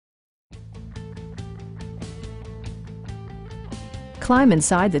Climb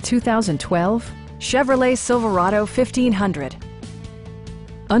inside the 2012 Chevrolet Silverado 1500.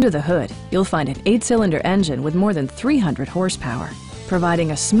 Under the hood, you'll find an 8-cylinder engine with more than 300 horsepower,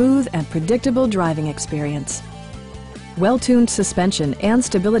 providing a smooth and predictable driving experience. Well-tuned suspension and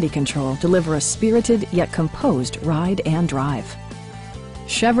stability control deliver a spirited yet composed ride and drive.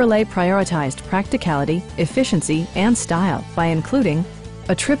 Chevrolet prioritized practicality, efficiency, and style by including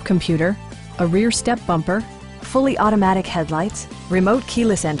a trip computer, a rear step bumper, fully automatic headlights, remote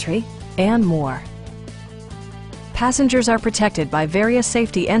keyless entry, and more. Passengers are protected by various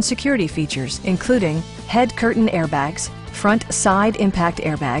safety and security features, including head curtain airbags, front side impact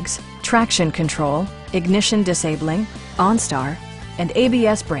airbags, traction control, ignition disabling, OnStar, and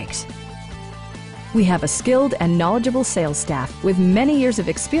ABS brakes. We have a skilled and knowledgeable sales staff with many years of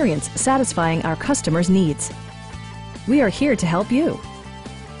experience satisfying our customers' needs. We are here to help you.